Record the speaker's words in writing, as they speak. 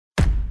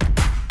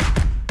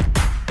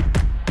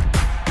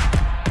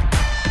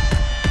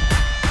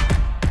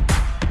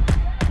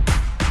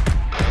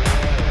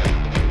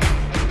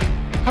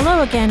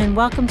Hello again, and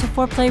welcome to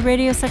Foreplay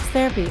Radio Sex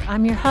Therapy.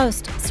 I'm your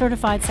host,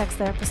 certified sex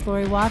therapist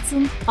Laurie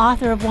Watson,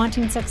 author of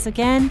Wanting Sex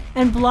Again,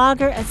 and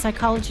blogger at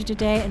Psychology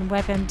Today and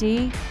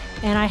WebMD.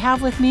 And I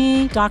have with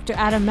me Dr.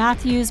 Adam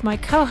Mathews, my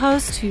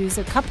co-host, who's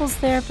a couples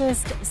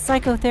therapist,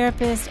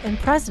 psychotherapist, and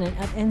president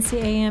of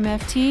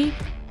NCAMFT.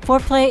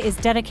 Foreplay is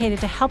dedicated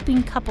to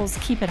helping couples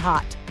keep it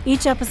hot.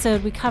 Each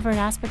episode, we cover an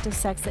aspect of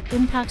sex that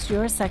impacts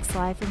your sex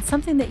life and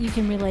something that you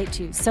can relate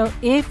to. So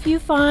if you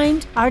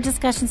find our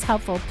discussions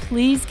helpful,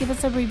 please give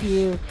us a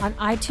review on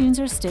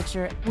iTunes or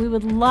Stitcher. We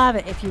would love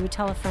it if you would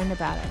tell a friend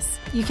about us.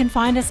 You can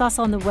find us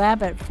also on the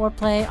web at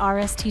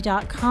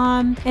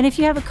foreplayrst.com. And if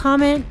you have a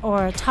comment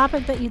or a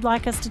topic that you'd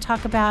like us to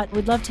talk about,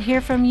 we'd love to hear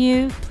from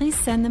you. Please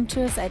send them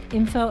to us at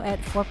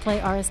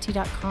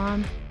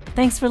info@foreplayrst.com.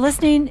 Thanks for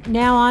listening.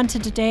 Now on to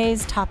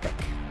today's topic.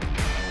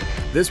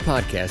 This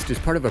podcast is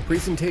part of a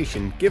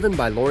presentation given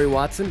by Laurie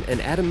Watson and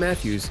Adam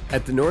Mathews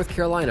at the North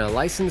Carolina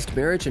Licensed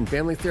Marriage and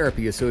Family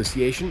Therapy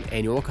Association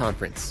Annual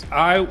Conference.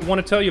 I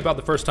want to tell you about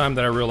the first time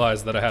that I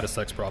realized that I had a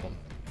sex problem.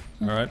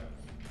 All right?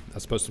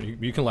 That's supposed to.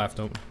 You can laugh,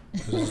 don't.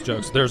 This is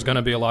jokes. There's going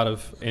to be a lot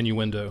of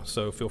innuendo,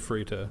 so feel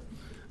free to.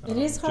 It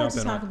is hard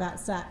to talk about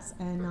sex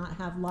and not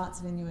have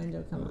lots of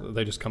innuendo come up.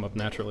 They just come up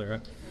naturally,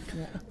 right?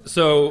 Yeah.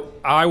 So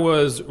I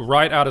was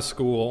right out of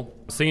school,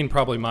 seeing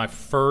probably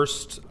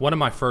one of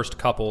my first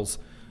couples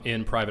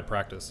in private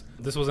practice.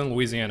 This was in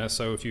Louisiana,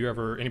 so if you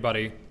ever,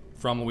 anybody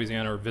from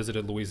Louisiana or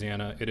visited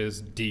Louisiana, it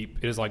is deep.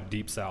 It is like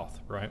deep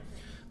south, right?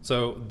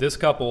 So this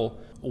couple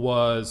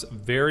was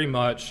very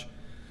much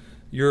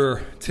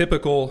your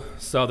typical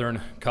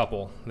Southern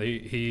couple.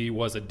 He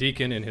was a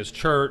deacon in his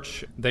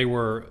church. They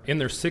were in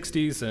their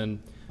 60s, and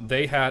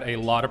they had a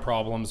lot of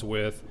problems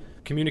with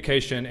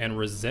communication and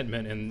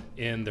resentment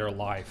in their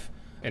life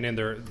and in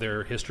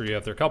their history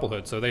of their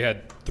couplehood. So they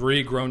had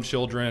 3 grown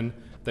children.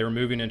 They were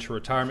moving into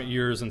retirement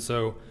years, and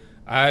so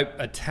I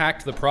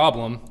attacked the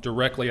problem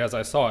directly as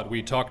I saw it.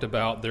 We talked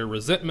about their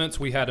resentments.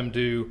 We had them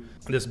do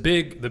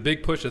the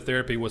big push of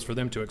therapy was for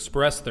them to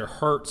express their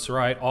hurts,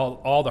 right?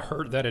 All the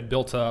hurt that had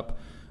built up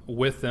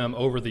with them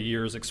over the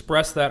years,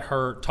 express that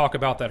hurt, talk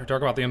about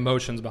the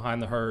emotions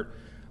behind the hurt,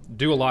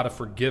 do a lot of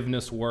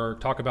forgiveness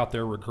work, talk about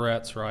their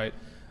regrets, right?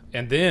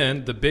 And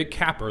then the big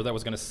capper that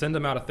was going to send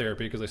them out of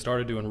therapy because they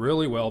started doing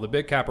really well, the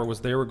big capper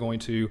was they were going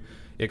to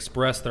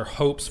express their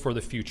hopes for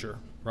the future,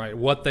 right?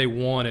 What they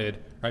wanted,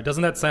 right?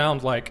 Doesn't that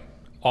sound like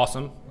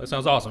awesome? That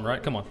sounds awesome,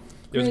 right? Come on.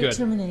 It was good.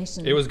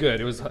 Determination. It was good.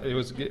 It was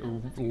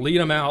lead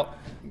them out,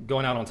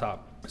 going out on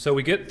top. So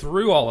we get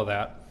through all of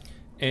that,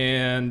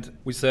 and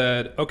we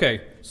said,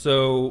 okay,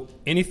 so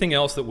anything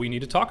else that we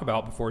need to talk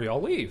about before y'all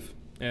leave?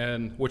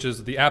 And which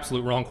is the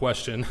absolute wrong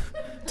question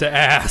to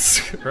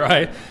ask,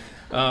 right?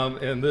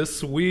 And this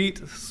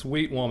sweet,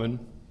 sweet woman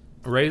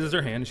raises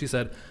her hand, and she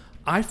said,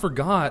 I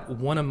forgot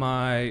one of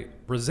my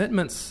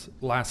resentments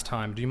last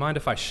time. Do you mind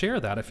if I share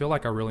that? I feel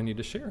like I really need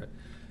to share it.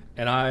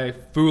 And I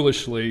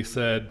foolishly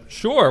said,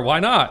 sure, why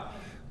not?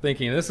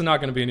 Thinking this is not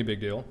going to be any big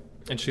deal.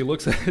 And she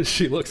looks at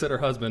her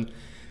husband,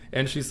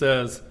 and she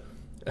says,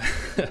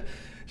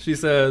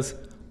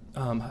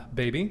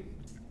 baby,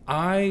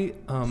 I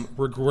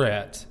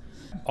regret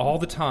all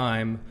the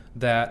time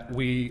that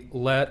we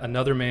let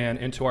another man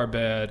into our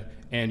bed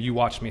and you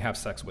watched me have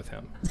sex with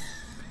him.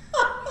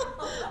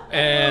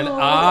 And the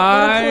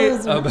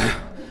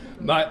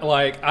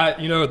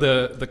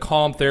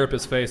calm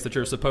therapist face that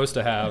you're supposed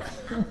to have,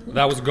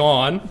 that was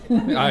gone.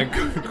 I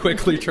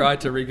quickly tried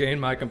to regain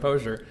my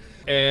composure,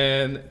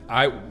 and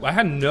I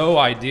had no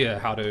idea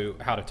how to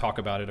talk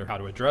about it or how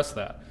to address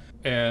that.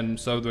 And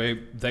so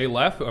they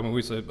left. I mean,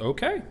 we said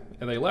okay,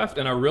 and they left.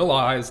 And I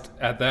realized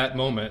at that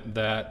moment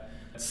that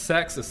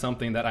sex is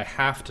something that I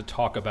have to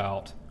talk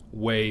about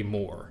way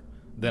more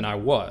than I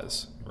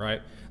was,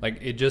 right? Like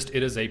it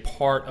is a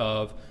part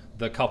of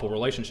the couple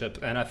relationship.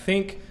 And I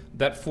think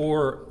that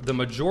for the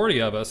majority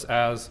of us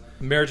as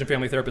marriage and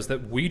family therapists,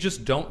 that we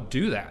just don't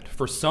do that.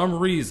 For some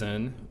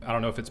reason, I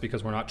don't know if it's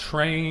because we're not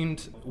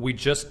trained, we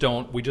just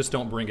don't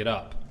bring it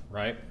up,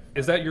 right?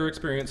 Is that your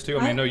experience too?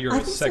 I mean, I know you're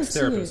a sex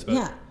therapist. But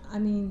yeah,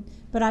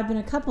 but I've been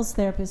a couples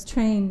therapist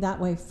trained that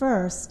way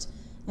first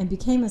and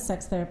became a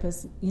sex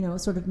therapist,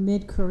 sort of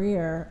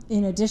mid-career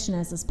in addition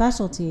as a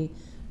specialty.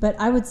 But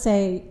I would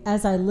say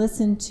as I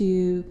listen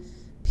to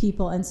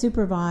people and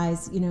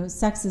supervise,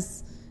 sex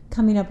is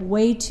coming up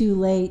way too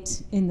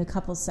late in the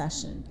couple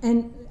session.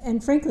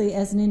 And frankly,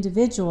 as an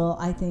individual,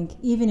 I think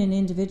even in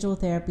individual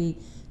therapy,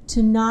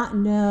 to not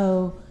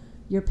know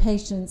your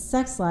patient's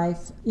sex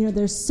life,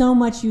 there's so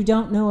much you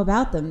don't know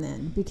about them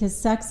then, because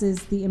sex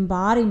is the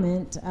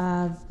embodiment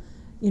of,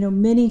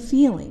 many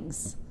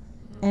feelings.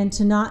 And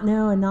to not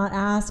know and not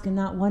ask and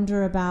not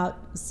wonder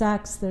about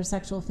sex, their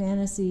sexual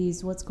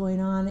fantasies, what's going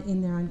on in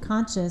their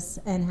unconscious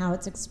and how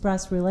it's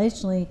expressed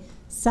relationally,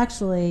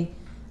 sexually,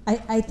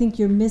 I think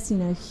you're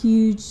missing a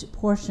huge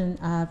portion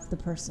of the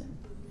person.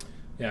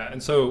 Yeah,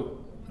 and so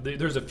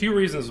there's a few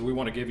reasons we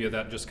want to give you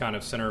that just kind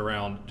of center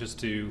around, just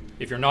to,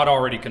 if you're not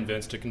already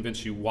convinced, to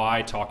convince you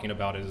why talking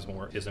about it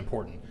is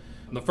important.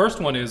 And the first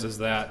one is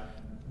that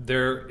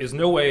there is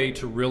no way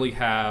to really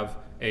have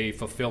a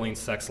fulfilling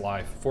sex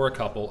life for a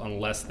couple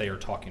unless they are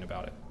talking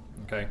about it.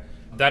 Okay?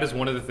 That is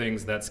one of the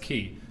things that's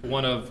key.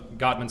 One of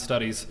Gottman's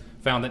studies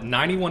found that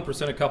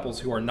 91% of couples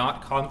who are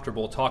not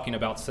comfortable talking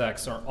about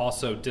sex are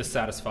also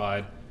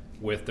dissatisfied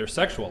with their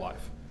sexual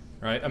life.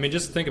 Right? I mean,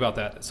 just think about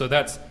that. So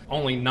that's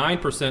only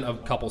 9%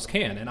 of couples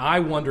can. And I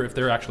wonder if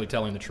they're actually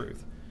telling the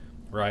truth.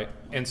 Right?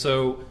 And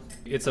so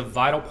it's a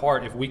vital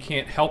part. If we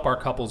can't help our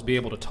couples be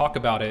able to talk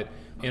about it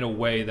in a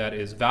way that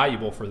is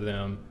valuable for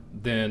them,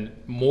 then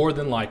more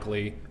than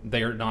likely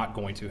they're not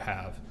going to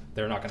have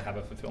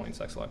a fulfilling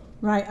sex life.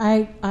 Right.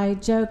 I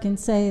joke and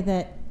say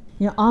that,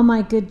 all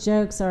my good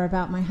jokes are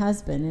about my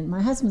husband, and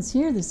my husband's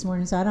here this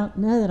morning, so I don't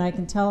know that I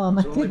can tell all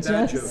my good jokes. Only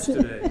bad jokes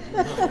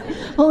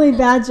today. Only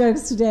bad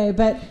jokes today.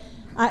 But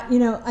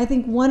I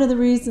think one of the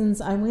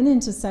reasons I went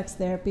into sex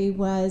therapy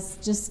was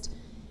just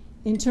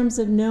in terms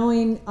of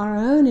knowing our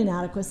own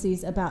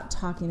inadequacies about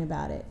talking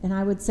about it. And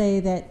I would say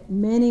that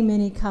many,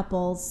 many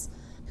couples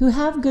who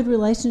have good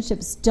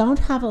relationships don't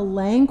have a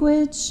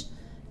language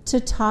to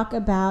talk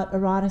about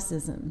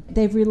eroticism.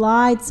 They've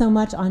relied so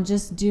much on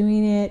just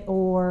doing it,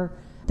 or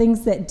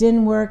things that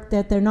didn't work,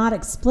 that they're not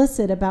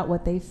explicit about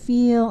what they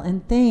feel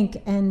and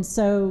think. And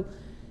so,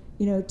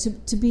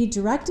 to be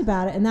direct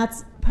about it, and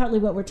that's partly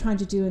what we're trying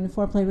to do in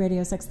Foreplay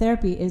Radio Sex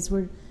Therapy, is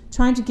we're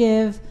trying to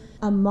give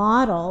a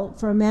model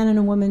for a man and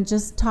a woman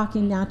just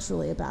talking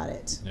naturally about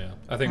it. Yeah,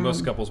 I think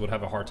most couples would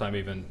have a hard time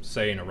even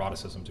saying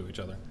eroticism to each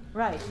other.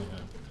 Right.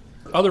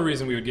 Yeah. Other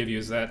reason we would give you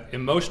is that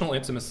emotional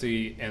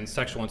intimacy and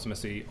sexual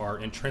intimacy are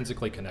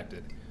intrinsically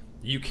connected.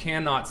 You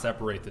cannot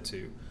separate the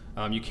two.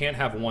 You can't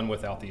have one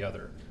without the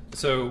other.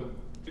 So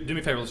do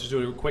me a favor, let's just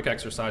do a quick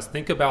exercise.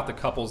 Think about the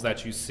couples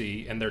that you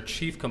see and their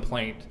chief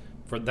complaint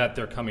that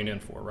they're coming in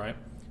for, right?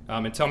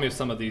 And tell me if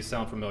some of these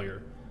sound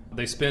familiar.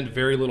 They spend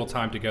very little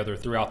time together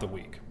throughout the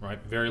week, right?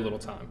 Very little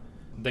time.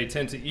 They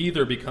tend to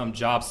either become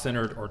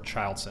job-centered or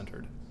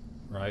child-centered,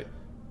 right?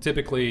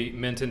 Typically,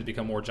 men tend to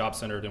become more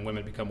job-centered and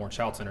women become more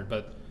child-centered,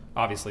 but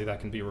obviously that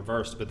can be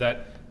reversed. But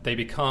that they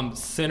become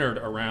centered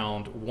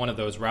around one of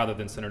those rather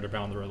than centered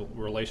around the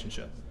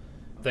relationship.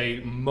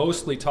 They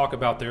mostly talk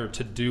about their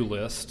to-do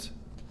list,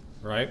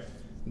 right?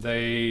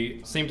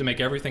 They seem to make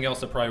everything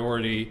else a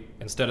priority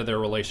instead of their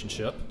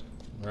relationship,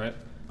 right?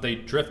 They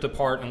drift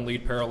apart and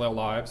lead parallel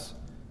lives,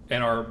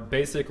 and are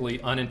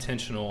basically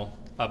unintentional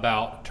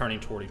about turning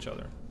toward each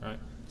other, right?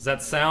 Does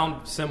that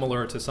sound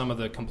similar to some of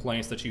the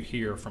complaints that you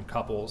hear from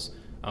couples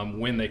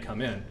when they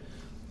come in?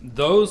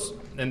 Those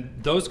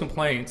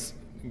complaints,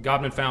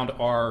 Gottman found,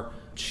 are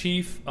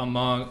chief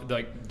among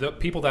the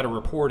people that are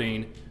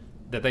reporting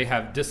that they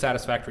have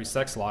dissatisfactory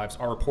sex lives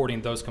are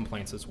reporting those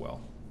complaints as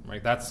well,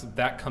 right?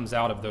 That comes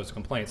out of those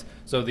complaints.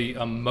 So the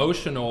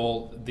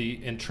emotional,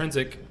 the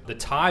intrinsic, the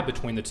tie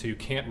between the two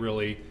can't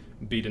really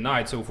be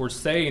denied. So if we're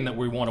saying that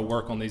we want to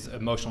work on these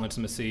emotional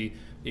intimacy,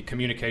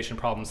 communication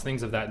problems,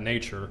 things of that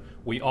nature,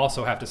 we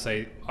also have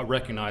to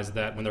recognize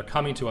that when they're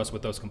coming to us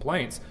with those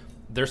complaints,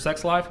 their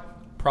sex life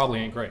probably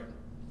ain't great.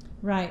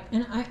 Right.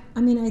 And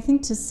I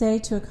think to say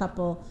to a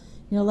couple,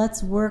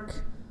 let's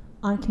work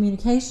on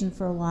communication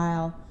for a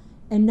while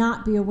and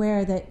not be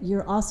aware that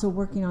you're also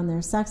working on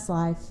their sex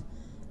life,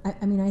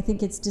 I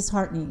think it's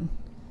disheartening.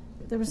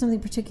 There was something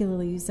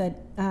particularly you said,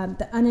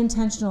 the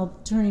unintentional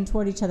turning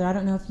toward each other. I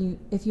don't know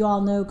if you all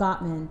know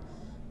Gottman,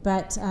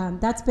 but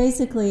that's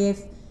basically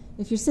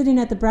if you're sitting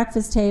at the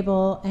breakfast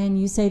table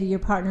and you say to your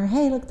partner,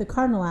 "Hey, look, the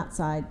cardinal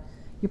outside."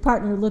 Your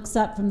partner looks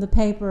up from the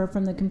paper or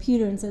from the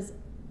computer and says,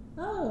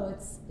 "Oh,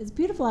 it's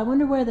beautiful. I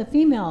wonder where the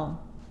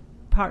female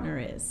partner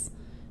is,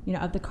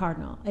 of the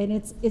cardinal." And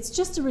it's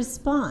just a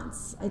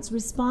response. It's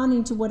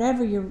responding to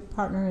whatever your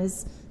partner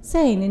is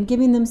saying and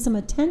giving them some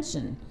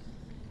attention.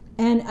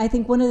 And I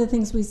think one of the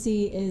things we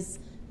see is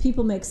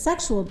people make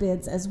sexual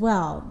bids as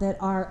well that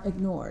are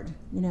ignored.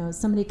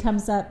 Somebody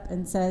comes up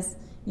and says,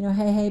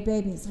 "Hey,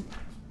 baby." It's like,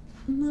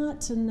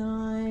 "Not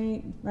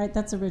tonight," right?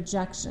 That's a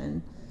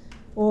rejection.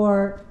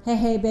 Or,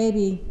 hey,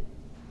 baby,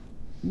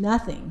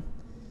 nothing.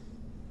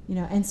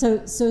 And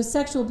so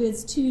sexual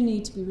bids too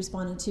need to be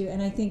responded to.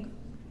 And I think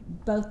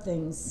both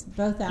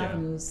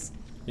avenues.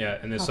 Yeah,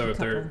 and then so if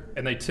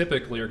they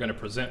typically are going to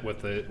present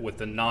with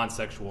the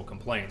non-sexual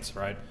complaints,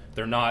 right?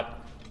 They're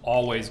not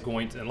always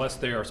going to, unless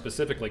they are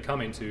specifically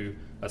coming to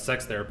a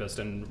sex therapist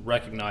and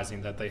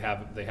recognizing that they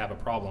have a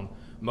problem.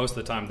 Most of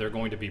the time, they're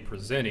going to be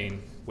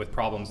presenting with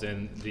problems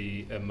in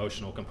the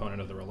emotional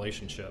component of the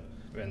relationship,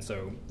 and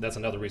so that's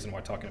another reason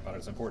why talking about it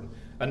is important.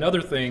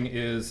 Another thing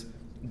is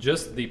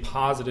just the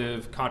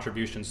positive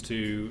contributions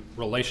to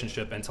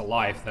relationship and to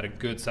life that a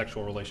good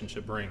sexual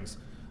relationship brings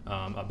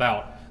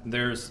about.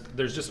 There's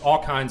just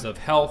all kinds of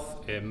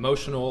health,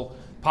 emotional,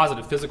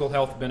 positive physical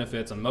health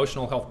benefits,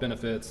 emotional health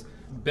benefits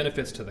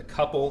to the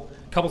couple.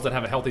 Couples that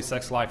have a healthy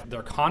sex life,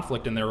 their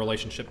conflict in their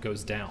relationship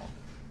goes down,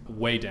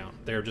 way down.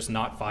 They're just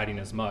not fighting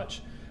as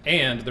much.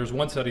 And there's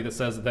one study that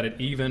says that it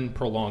even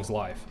prolongs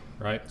life,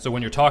 right? So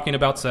when you're talking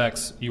about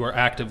sex, you are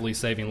actively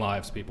saving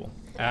lives, people.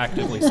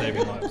 Actively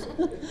saving lives.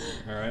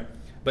 All right?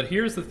 But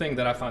here's the thing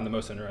that I find the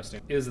most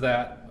interesting, is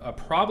that a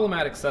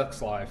problematic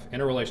sex life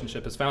in a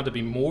relationship is found to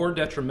be more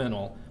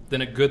detrimental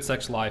than a good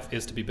sex life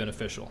is to be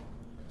beneficial.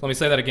 Let me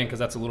say that again because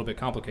that's a little bit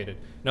complicated.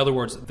 In other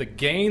words, the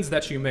gains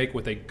that you make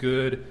with a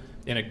good,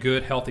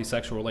 healthy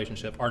sexual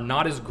relationship are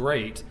not as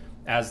great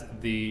as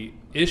the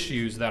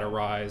issues that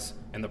arise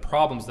and the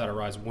problems that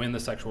arise when the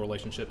sexual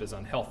relationship is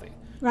unhealthy.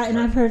 Right, and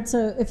I've heard,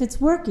 so if it's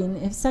working,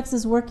 if sex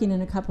is working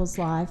in a couple's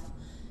life,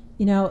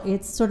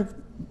 it's sort of,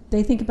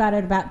 they think about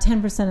it about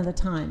 10% of the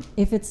time.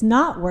 If it's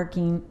not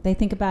working, they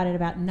think about it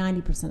about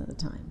 90% of the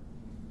time.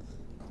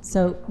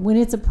 So when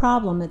it's a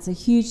problem, it's a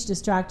huge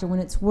distractor. When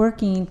it's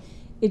working,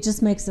 it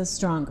just makes us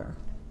stronger.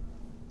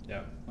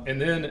 Yeah.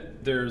 And then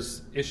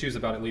there's issues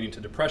about it leading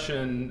to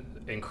depression,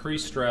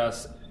 increased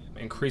stress,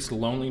 increased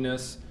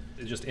loneliness,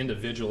 just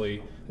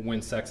individually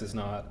when sex is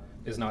not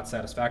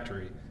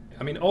satisfactory.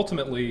 I mean,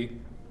 ultimately,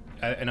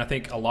 and I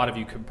think a lot of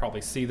you could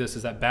probably see this,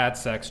 is that bad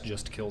sex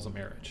just kills a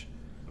marriage.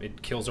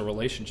 It kills a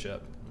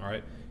relationship, all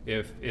right?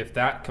 If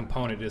that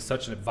component is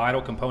such a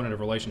vital component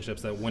of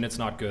relationships that when it's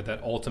not good,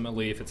 that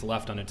ultimately, if it's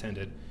left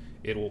unattended,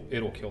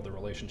 it'll kill the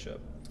relationship.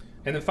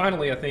 And then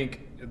finally, I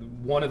think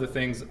one of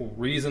the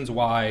reasons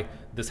why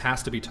this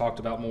has to be talked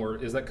about more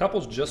is that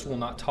couples just will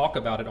not talk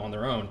about it on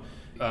their own.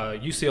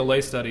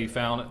 UCLA study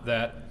found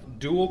that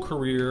dual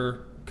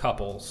career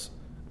couples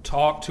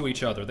talk to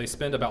each other. They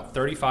spend about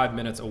 35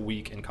 minutes a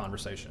week in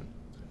conversation.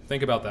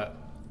 Think about that.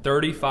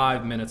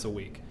 35 minutes a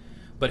week.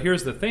 But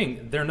here's the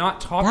thing, they're not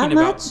talking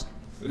about...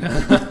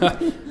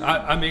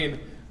 I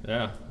mean,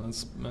 yeah,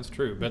 that's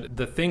true. But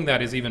the thing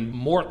that is even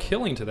more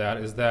killing to that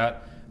is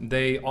that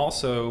they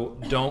also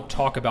don't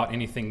talk about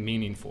anything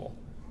meaningful.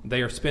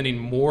 They are spending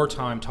more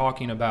time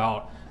talking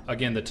about,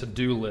 again, the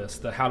to-do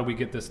list, how do we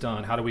get this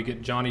done? How do we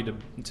get Johnny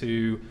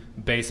to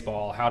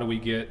baseball? How do we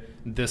get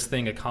this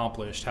thing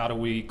accomplished? How do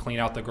we clean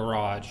out the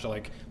garage?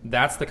 Like,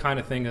 that's the kind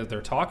of thing that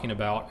they're talking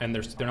about, and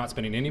they're not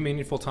spending any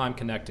meaningful time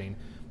connecting.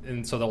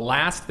 And so the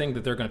last thing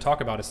that they're going to talk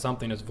about is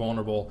something as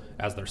vulnerable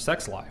as their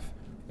sex life.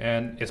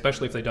 And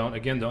especially if they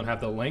don't have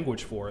the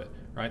language for it,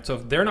 right? So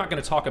if they're not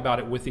going to talk about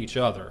it with each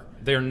other,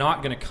 they're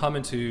not going to come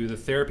into the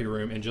therapy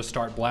room and just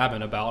start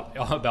blabbing about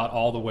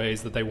all the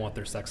ways that they want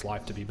their sex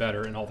life to be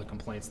better and all the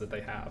complaints that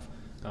they have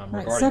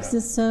regarding that. Sex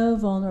is so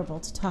vulnerable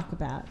to talk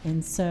about,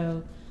 and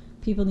so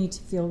people need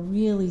to feel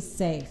really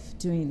safe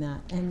doing that.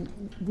 And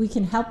we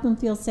can help them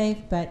feel safe,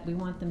 but we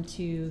want them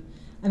to...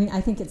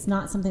 I think it's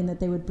not something that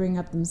they would bring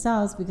up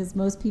themselves, because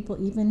most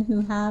people, even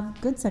who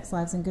have good sex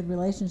lives and good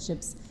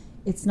relationships,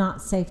 it's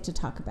not safe to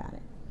talk about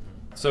it.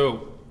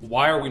 So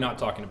why are we not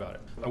talking about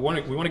it? We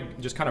want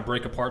to just kind of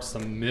break apart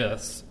some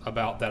myths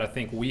about that I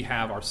think we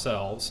have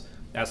ourselves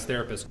as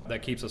therapists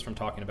that keeps us from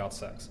talking about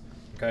sex.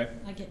 Okay?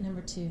 I get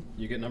number 2.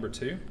 You get number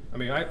 2?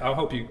 I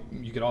hope you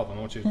get all of them.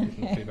 I want you to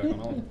get feedback on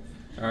all of them.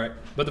 All right.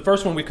 But the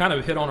first one we kind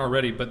of hit on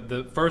already, but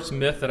the first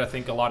myth that I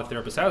think a lot of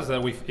therapists have is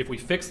that if we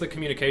fix the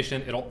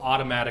communication, it'll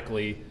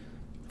automatically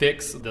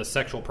fix the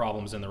sexual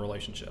problems in the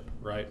relationship,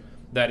 right?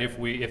 That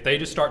if they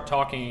just start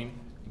talking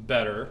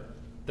better,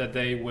 that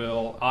they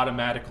will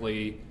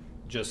automatically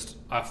just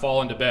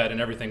fall into bed and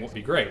everything will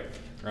be great,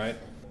 right?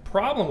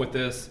 Problem with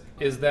this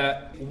is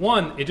that,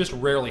 one, it just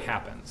rarely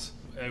happens.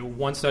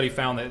 One study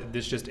found that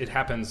it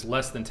happens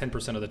less than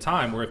 10% of the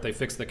time, where if they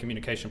fix the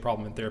communication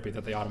problem in therapy,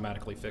 that they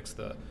automatically fix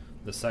the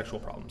sexual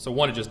problem. So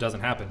one, it just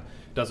doesn't happen.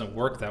 It doesn't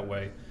work that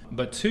way.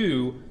 But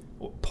two,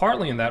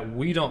 partly in that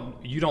you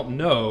don't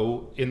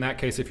know, in that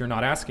case, if you're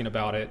not asking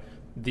about it,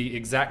 the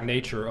exact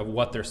nature of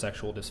what their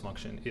sexual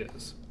dysfunction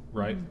is,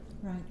 right?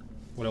 Right.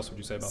 What else would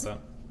you say about that?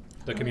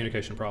 The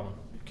communication problem.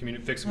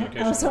 Fix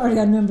communication. I was already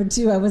on number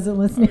 2. I wasn't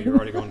listening. Oh, you're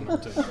already going to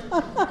number 2.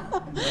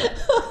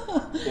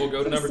 Well,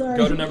 go to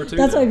number 2.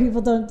 That's why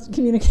people don't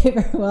communicate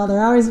very well.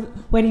 They're always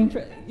waiting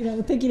for,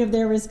 thinking of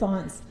their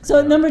response.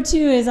 So number 2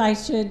 is I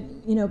should,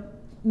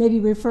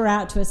 maybe refer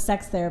out to a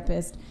sex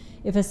therapist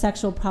if a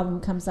sexual problem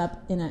comes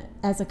up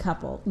as a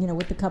couple,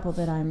 with the couple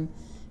that I'm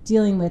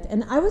dealing with.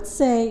 And I would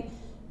say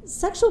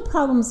sexual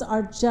problems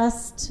are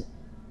just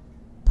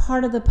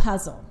part of the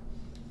puzzle.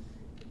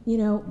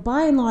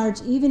 By and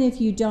large, even if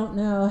you don't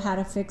know how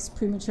to fix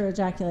premature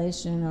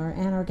ejaculation or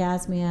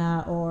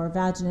anorgasmia or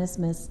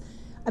vaginismus,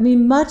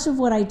 much of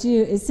what I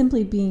do is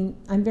simply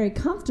I'm very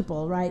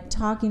comfortable, right,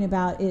 talking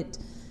about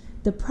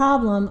the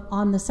problem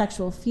on the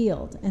sexual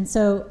field. And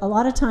so a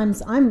lot of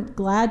times I'm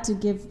glad to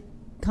give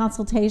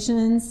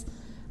consultations.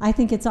 I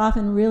think it's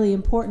often really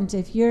important,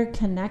 if you're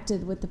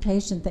connected with the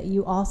patient, that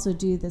you also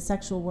do the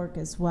sexual work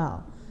as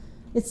well.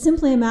 It's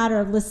simply a matter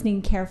of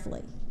listening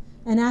carefully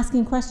and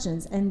asking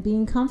questions and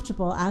being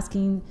comfortable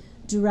asking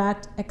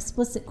direct,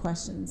 explicit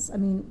questions.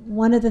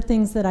 One of the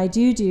things that I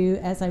do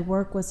as I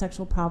work with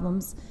sexual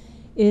problems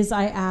is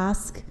I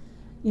ask,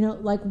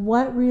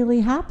 what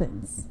really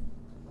happens?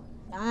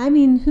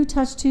 Who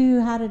touched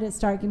who? How did it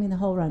start? Give me the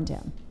whole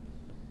rundown.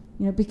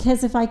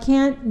 Because if I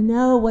can't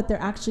know what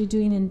they're actually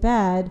doing in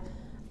bed,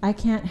 I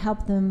can't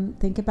help them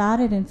think about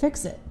it and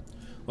fix it.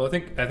 Well, I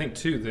think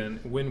too,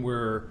 then, when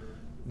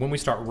when we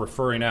start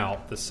referring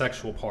out the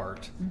sexual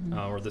part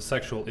or the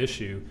sexual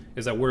issue,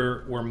 is that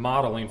we're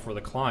modeling for the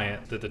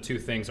client that the two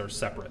things are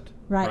separate,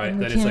 right?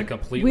 That it's a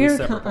completely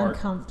separate part.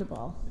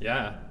 Uncomfortable.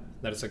 Yeah,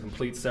 that it's a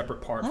complete separate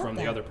part from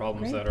the other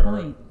problems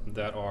Great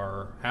that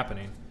are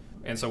happening,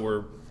 and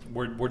so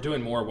we're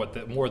doing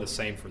more the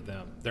same for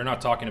them. They're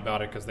not talking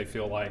about it because they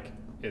feel like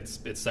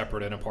it's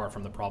separate and apart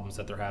from the problems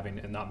that they're having,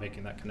 and not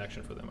making that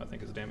connection for them, I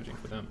think, is damaging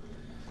for them.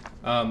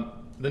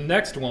 The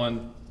next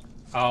one,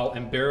 I'll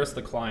embarrass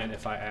the client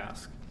if I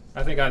ask.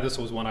 I think this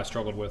was one I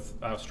struggled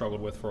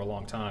with for a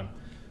long time.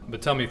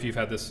 But tell me if you've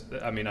had this.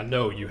 I mean, I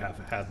know you have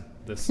had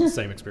this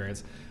same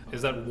experience.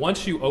 Is that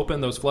once you open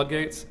those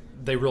floodgates,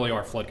 they really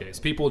are floodgates.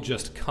 People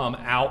just come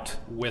out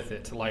with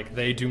it. Like,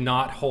 they do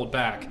not hold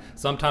back,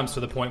 sometimes to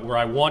the point where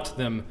I want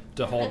them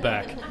to hold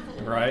back,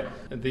 right?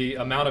 The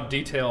amount of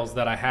details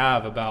that I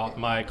have about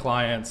my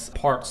clients'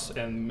 parts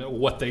and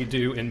what they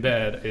do in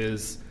bed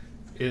is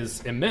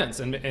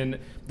immense, and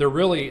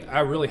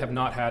I really have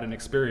not had an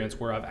experience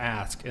where I've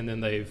asked and then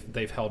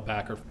they've held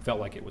back or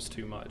felt like it was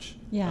too much.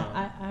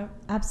 Yeah, I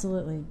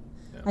absolutely.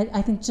 Yeah.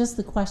 I think just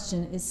the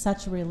question is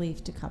such a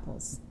relief to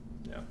couples.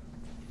 Yeah.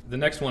 The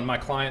next one, my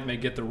client may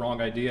get the wrong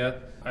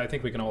idea. I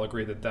think we can all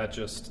agree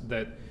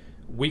that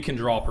we can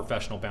draw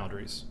professional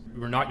boundaries.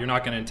 You're not going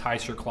to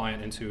entice your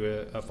client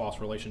into a false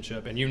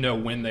relationship, and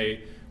when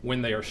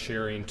they are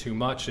sharing too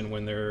much and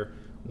when they're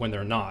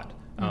not.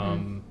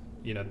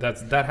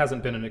 That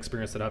hasn't been an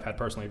experience that I've had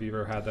personally. Have you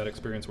ever had that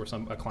experience where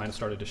a client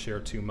started to share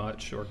too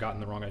much or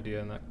gotten the wrong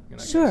idea in that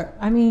Sure. case?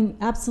 I mean,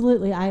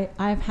 absolutely.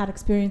 I've had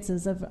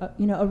experiences of,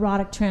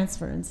 erotic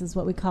transference is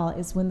what we call it,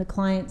 is when the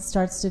client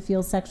starts to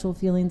feel sexual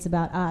feelings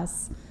about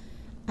us.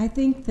 I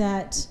think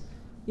that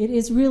it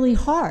is really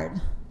hard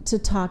to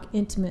talk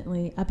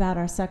intimately about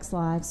our sex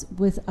lives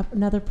with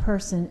another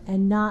person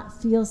and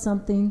not feel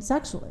something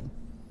sexually.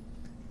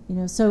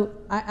 So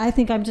I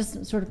think I'm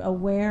just sort of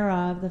aware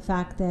of the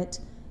fact that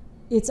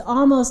it's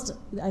almost,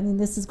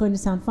 this is going to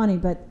sound funny,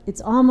 but it's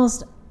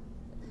almost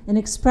an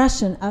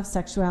expression of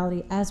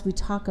sexuality as we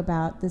talk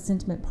about this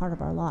intimate part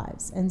of our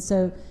lives. And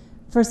so,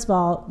 first of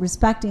all,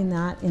 respecting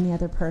that in the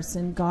other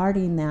person,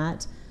 guarding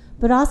that,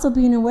 but also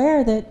being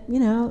aware that,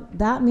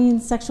 that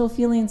means sexual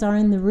feelings are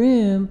in the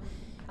room,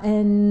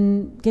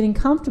 and getting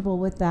comfortable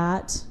with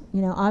that,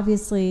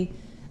 obviously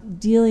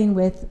dealing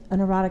with an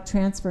erotic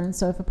transfer. And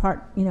so if a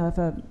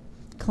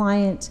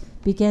client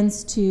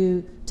begins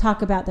to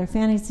talk about their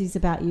fantasies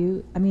about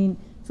you,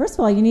 first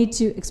of all, you need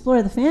to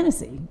explore the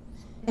fantasy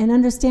and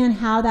understand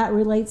how that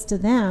relates to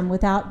them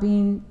without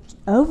being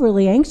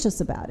overly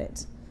anxious about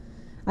it.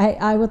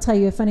 I will tell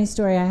you a funny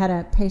story. I had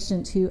a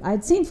patient who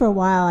I'd seen for a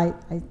while.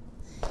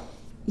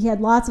 He had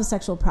lots of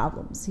sexual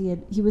problems.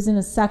 He was in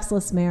a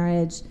sexless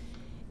marriage,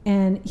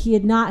 and he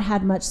had not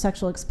had much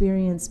sexual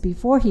experience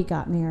before he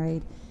got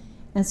married.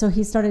 And so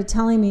he started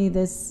telling me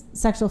this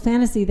sexual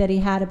fantasy that he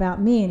had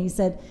about me, and he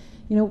said,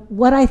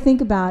 what I think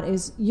about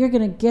is you're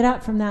going to get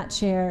up from that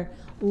chair,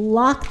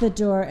 lock the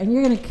door, and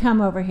you're going to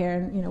come over here,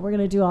 and we're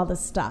going to do all this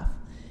stuff.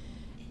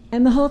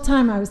 And the whole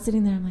time I was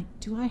sitting there, I'm like,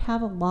 do I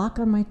have a lock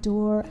on my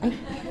door? I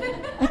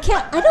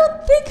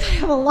don't think I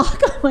have a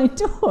lock on my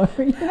door,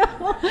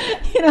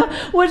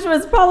 which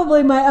was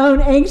probably my own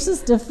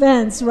anxious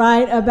defense,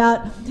 right,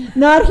 about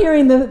not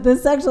hearing the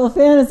sexual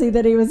fantasy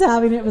that he was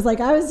having. It was like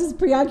I was just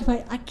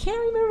preoccupied. I can't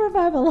remember if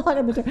I have a lock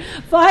on the door.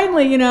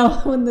 Finally,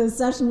 when the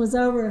session was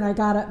over and I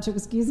got up to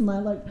excuse him, I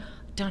looked,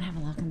 don't have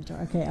a lock on the door.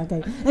 Okay.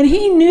 And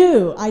he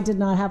knew I did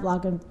not have a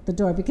lock on the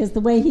door because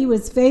the way he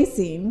was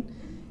facing,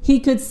 he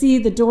could see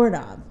the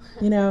doorknob,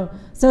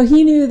 So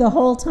he knew the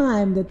whole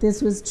time that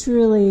this was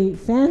truly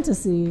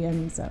fantasy,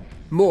 and so.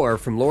 More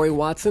from Laurie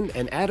Watson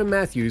and Adam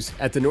Mathews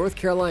at the North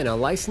Carolina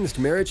Licensed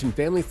Marriage and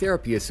Family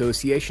Therapy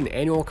Association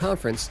Annual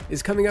Conference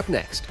is coming up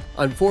next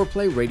on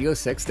Foreplay Radio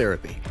Sex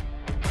Therapy.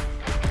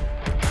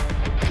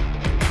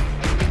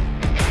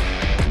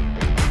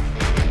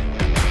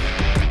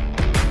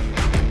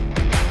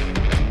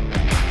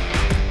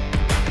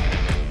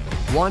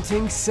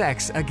 Wanting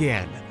sex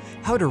again.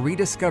 How to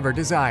rediscover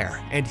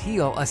desire and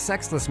heal a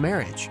sexless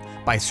marriage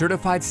by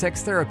certified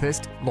sex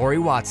therapist Laurie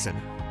Watson.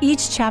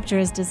 Each chapter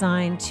is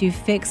designed to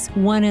fix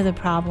one of the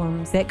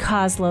problems that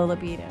cause low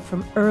libido,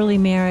 from early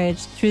marriage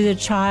through the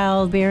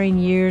childbearing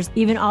years,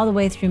 even all the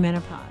way through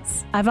menopause.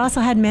 I've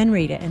also had men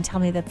read it and tell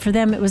me that for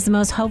them it was the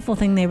most hopeful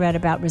thing they read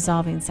about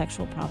resolving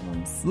sexual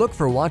problems. Look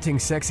for Wanting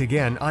Sex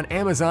Again on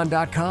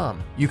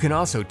Amazon.com. You can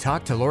also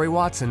talk to Laurie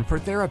Watson for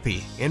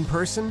therapy in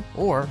person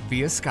or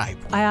via Skype.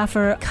 I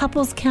offer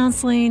couples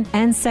counseling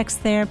and sex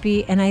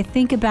therapy, and I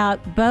think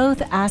about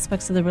both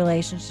aspects of the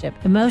relationship,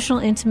 emotional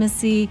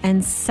intimacy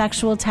and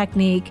sexual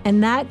technique,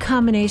 and that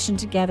combination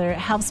together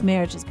helps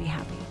marriages be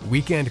happy.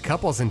 Weekend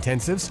couples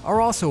intensives are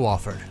also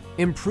offered.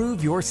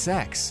 Improve your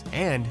sex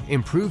and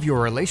improve your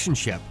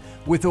relationship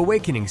with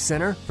Awakening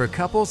Center for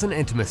Couples and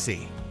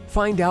Intimacy.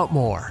 Find out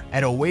more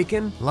at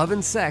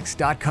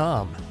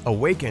awakenloveandsex.com.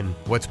 Awaken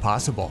what's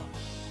possible.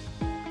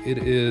 It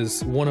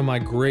is one of my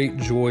great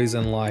joys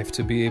in life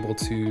to be able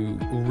to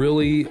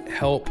really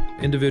help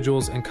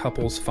individuals and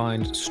couples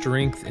find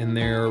strength in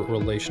their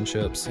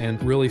relationships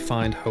and really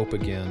find hope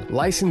again.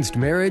 Licensed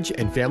marriage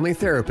and family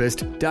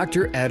therapist,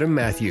 Dr. Adam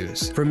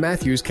Mathews from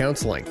Mathews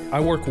Counseling. I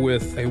work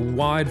with a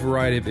wide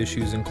variety of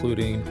issues,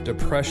 including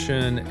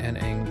depression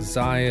and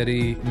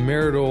anxiety,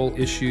 marital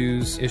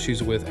issues,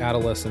 issues with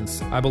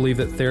adolescence. I believe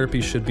that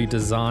therapy should be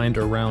designed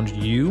around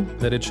you,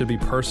 that it should be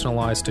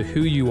personalized to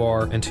who you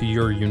are and to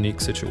your unique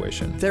situation.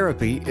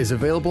 Therapy is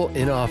available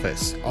in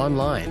office,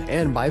 online,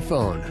 and by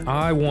phone.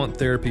 I want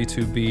therapy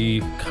to be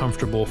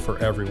comfortable for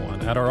everyone.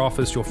 At our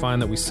office, you'll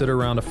find that we sit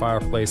around a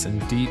fireplace in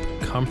deep,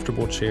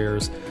 comfortable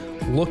chairs,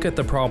 look at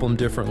the problem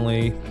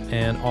differently,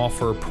 and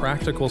offer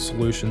practical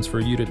solutions for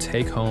you to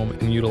take home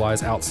and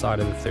utilize outside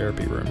of the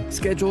therapy room.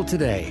 Schedule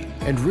today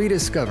and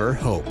rediscover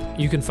hope.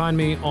 You can find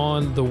me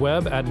on the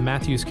web at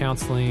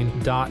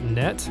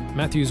mathewscounseling.net,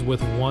 Mathews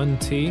with 1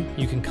 T.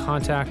 You can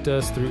contact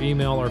us through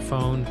email or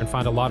phone and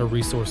find a lot of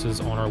resources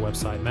on our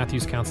website,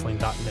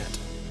 mathewscounseling.net.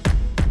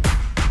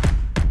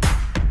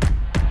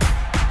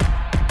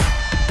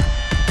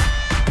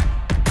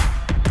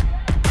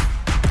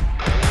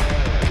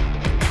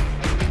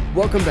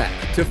 Welcome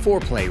back to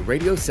Foreplay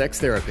Radio Sex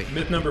Therapy.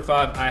 Myth number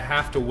 5, I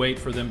have to wait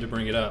for them to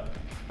bring it up.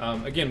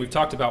 Again, we've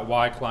talked about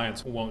why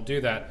clients won't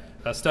do that.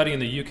 A study in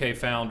the UK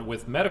found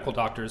with medical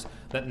doctors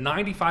that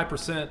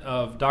 95%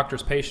 of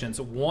doctors'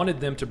 patients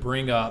wanted them to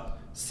bring up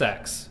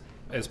sex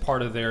as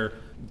part of their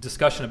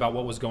discussion about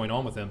what was going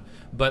on with them,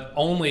 but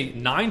only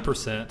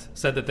 9%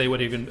 said that they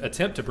would even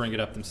attempt to bring it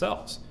up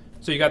themselves.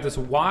 So you got this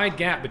wide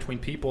gap between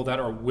people that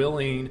are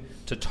willing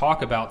to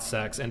talk about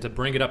sex and to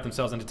bring it up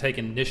themselves and to take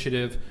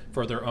initiative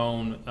for their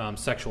own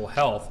sexual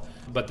health.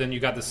 But then you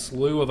got this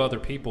slew of other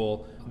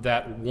people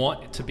that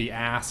want to be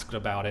asked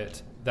about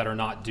it that are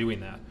not doing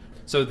that.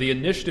 So the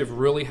initiative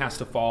really has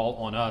to fall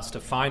on us to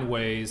find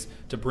ways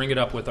to bring it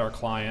up with our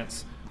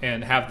clients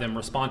and have them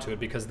respond to it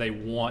because they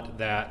want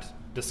that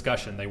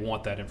discussion. They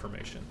want that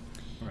information.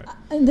 Right.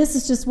 And this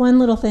is just one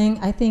little thing.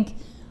 I think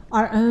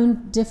our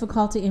own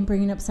difficulty in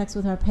bringing up sex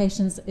with our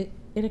patients,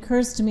 it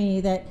occurs to me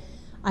that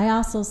I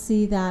also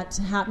see that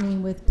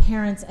happening with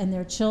parents and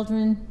their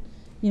children.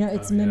 You know,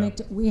 it's mimicked.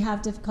 Yeah. We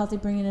have difficulty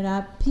bringing it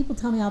up. People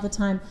tell me all the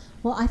time,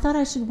 well, I thought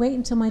I should wait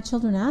until my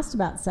children asked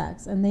about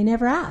sex, and they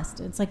never asked.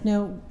 It's like,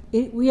 no,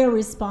 we are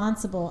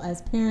responsible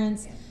as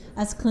parents,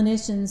 as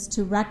clinicians,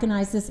 to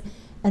recognize this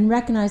and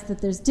recognize that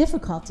there's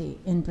difficulty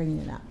in bringing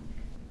it up.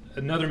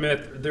 Another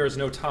myth, there is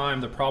no time,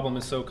 the problem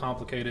is so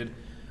complicated.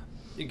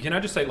 Can I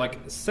just say, like,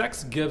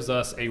 sex gives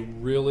us a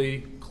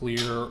really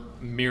clear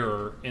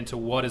mirror into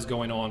what is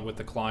going on with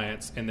the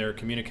clients and their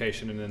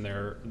communication and in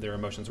their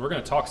emotions. We're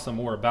going to talk some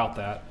more about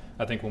that,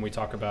 I think, when we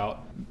talk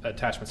about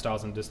attachment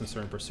styles and distancer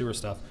and pursuer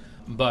stuff.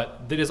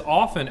 But it is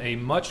often a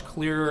much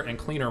clearer and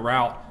cleaner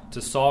route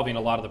to solving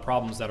a lot of the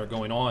problems that are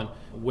going on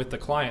with the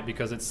client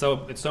because it's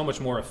so much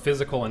more a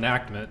physical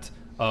enactment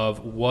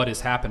of what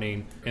is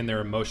happening in their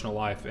emotional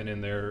life and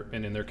in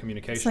their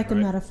communication. It's like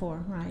right? a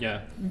metaphor, right? Yeah,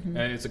 and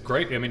it's a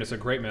great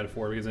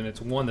metaphor because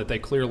it's one that they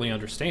clearly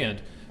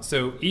understand.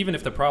 So even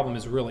if the problem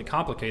is really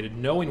complicated,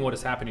 knowing what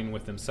is happening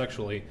with them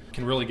sexually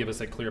can really give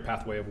us a clear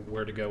pathway of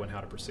where to go and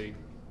how to proceed.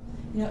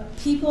 You know,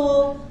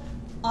 people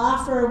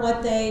offer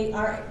what they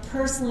are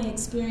personally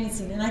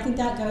experiencing, and I think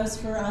that goes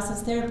for us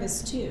as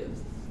therapists too.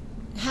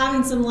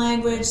 Having some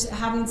language,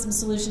 having some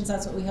solutions,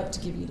 that's what we hope to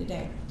give you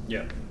today.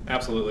 Yeah,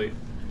 absolutely.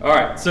 All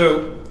right,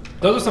 so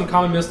those are some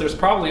common myths. There's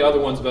probably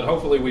other ones, but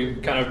hopefully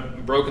we've kind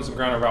of broken some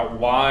ground about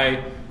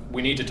why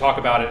we need to talk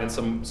about it and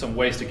some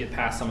ways to get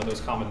past some of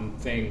those common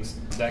things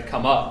that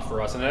come up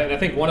for us. And I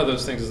think one of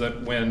those things is that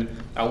when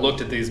I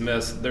looked at these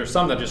myths, there's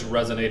some that just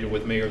resonated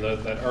with me, or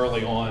that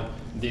early on,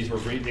 these were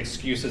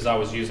excuses I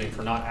was using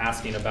for not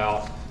asking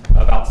about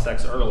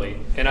sex early.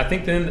 And I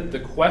think then the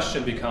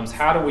question becomes,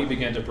 how do we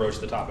begin to broach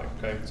the topic?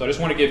 Okay, so I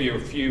just want to give you a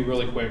few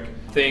really quick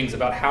things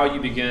about how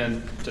you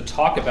begin to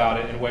talk about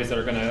it in ways that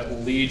are going to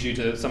lead you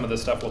to some of the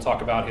stuff we'll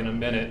talk about in a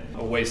minute,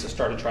 ways to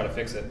start to try to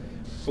fix it.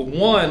 But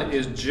one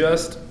is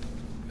just,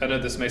 I know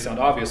this may sound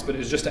obvious, but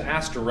it's just to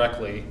ask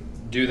directly,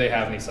 do they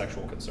have any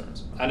sexual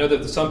concerns? I know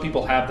that some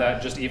people have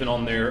that just even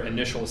on their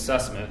initial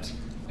assessment.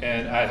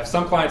 And I have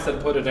some clients that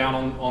put it down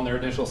on their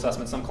initial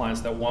assessment, some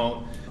clients that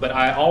won't. But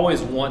I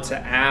always want to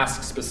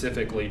ask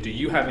specifically, do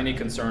you have any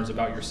concerns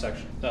about your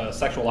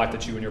sexual life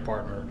that you and your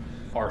partner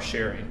are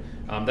sharing?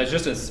 That's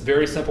just a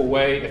very simple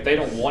way. If they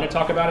don't want to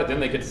talk about it, then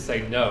they get to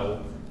say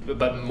no.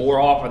 But more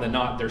often than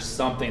not, there's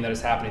something that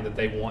is happening that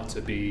they want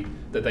to be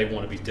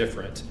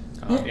different.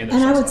 And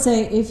I would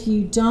say if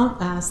you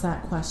don't ask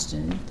that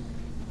question,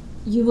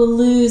 you will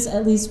lose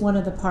at least one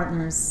of the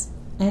partners.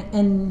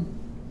 And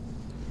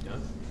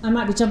I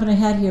might be jumping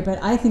ahead here,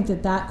 but I think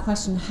that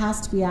question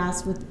has to be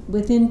asked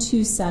within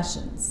 2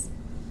 sessions.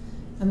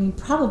 I mean,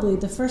 probably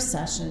the first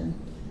session,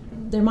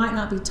 there might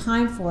not be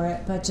time for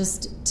it, but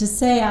just to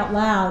say out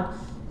loud,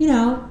 you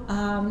know,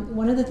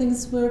 one of the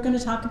things we're going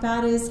to talk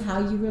about is how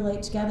you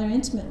relate together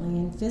intimately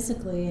and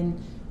physically,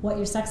 and what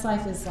your sex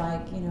life is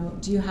like.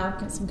 Do you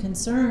have some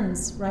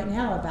concerns right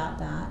now about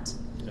that?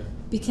 Yeah.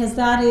 Because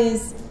that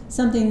is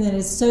something that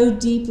is so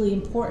deeply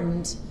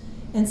important,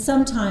 and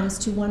sometimes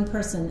to one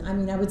person. I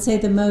mean, I would say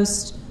the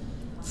most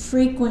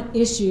frequent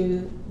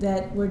issue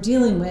that we're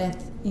dealing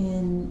with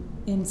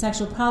in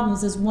sexual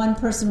problems is one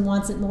person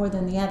wants it more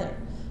than the other.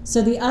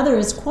 So the other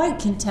is quite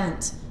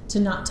content to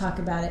not talk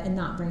about it and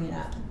not bring it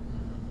up.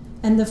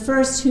 And the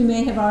first, who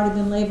may have already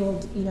been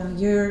labeled,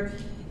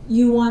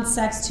 you want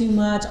sex too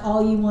much,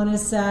 all you want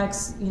is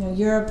sex,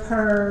 you're a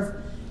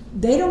perv,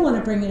 they don't want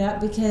to bring it up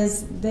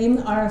because they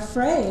are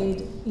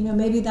afraid,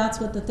 maybe that's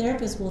what the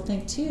therapist will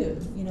think too.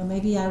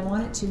 Maybe I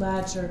want it too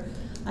much, or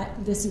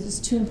this is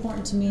too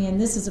important to me, and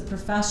this is a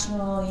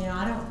professional,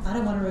 I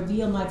don't want to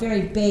reveal my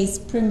very base,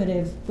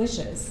 primitive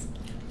wishes.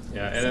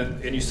 Yeah,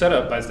 and you set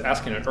up, by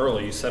asking it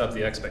early, you set up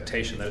the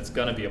expectation that it's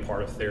going to be a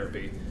part of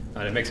therapy,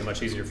 and it makes it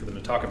much easier for them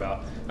to talk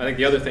about. I think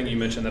the other thing you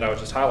mentioned that I would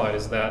just highlight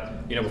is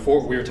that,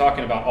 before we were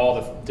talking about all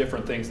the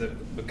different things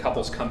that the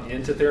couples come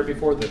into therapy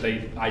for, that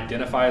they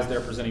identify as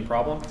their presenting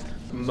problem.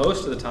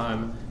 Most of the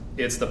time,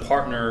 it's the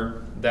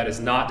partner that is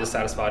not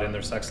dissatisfied in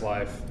their sex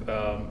life,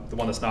 the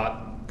one that's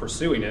not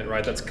pursuing it,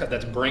 right?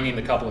 That's bringing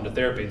the couple into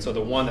therapy. And so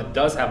the one that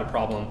does have a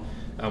problem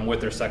with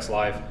their sex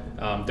life,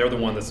 they're the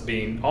one that's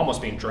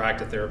almost being dragged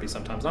to therapy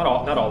sometimes. Not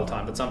all the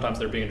time, but sometimes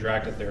they're being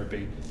dragged to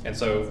therapy. And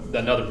so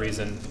another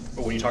reason,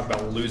 when you talk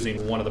about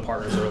losing one of the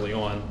partners early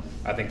on,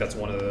 I think that's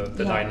one of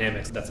the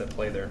dynamics that's at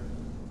play there.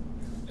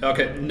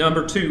 Okay,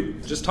 number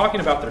 2, just talking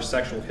about their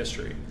sexual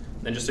history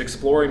and just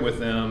exploring with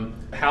them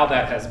how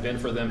that has been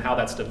for them, how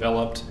that's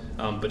developed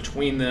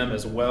between them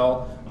as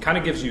well. Kind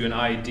of gives you an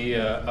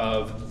idea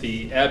of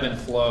the ebb and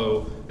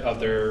flow of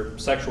their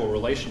sexual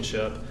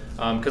relationship.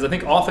 Because I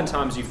think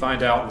oftentimes you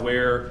find out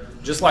where,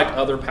 just like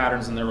other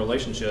patterns in their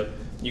relationship,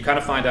 you kind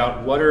of find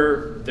out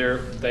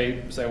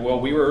they say,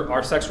 well,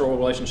 our sexual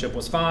relationship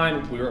was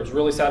fine, was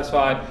really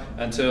satisfied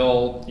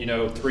until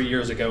 3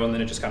 years ago, and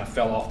then it just kind of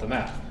fell off the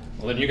map.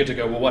 Well, then you get to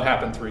go, well, what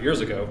happened 3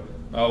 years ago?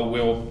 Oh,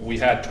 well, we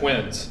had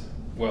twins.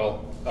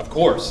 Well, of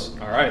course.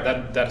 All right,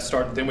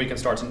 then we can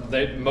start.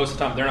 Most of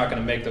the time, they're not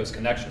going to make those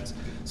connections.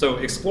 So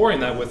exploring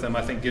that with them,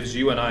 I think, gives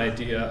you an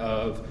idea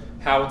of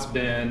how it's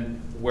been,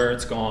 where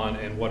it's gone,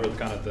 and what are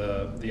kind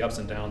of the ups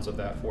and downs of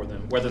that for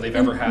them, whether they've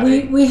ever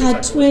had we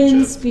had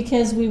twins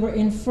because we were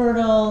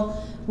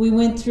infertile. We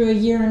went through a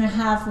 1.5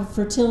 years of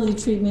fertility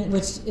treatment,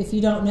 which, if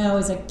you don't know,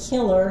 is a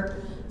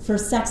killer for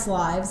sex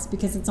lives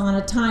because it's on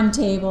a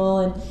timetable,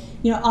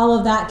 and all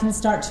of that can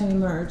start to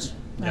emerge.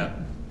 Right? Yeah,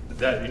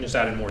 that you can just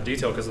add in more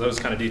detail, because those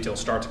kind of details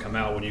start to come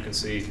out when you can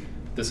see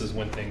this is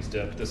when things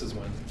dipped, this is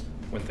when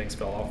things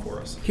fell off for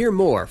us. Hear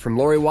more from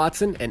Laurie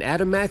Watson and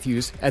Adam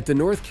Mathews at the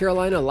North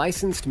Carolina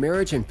Licensed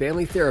Marriage and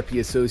Family Therapy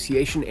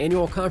Association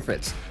Annual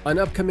Conference on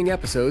upcoming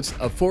episodes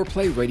of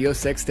Foreplay Radio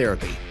Sex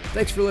Therapy.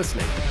 Thanks for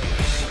listening.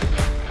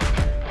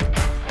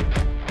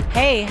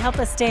 Hey, help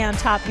us stay on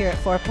top here at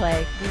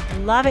Foreplay.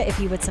 We'd love it if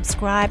you would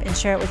subscribe and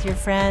share it with your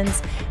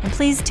friends. And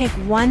please take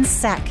 1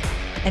 sec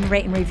and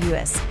rate and review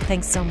us.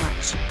 Thanks so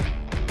much.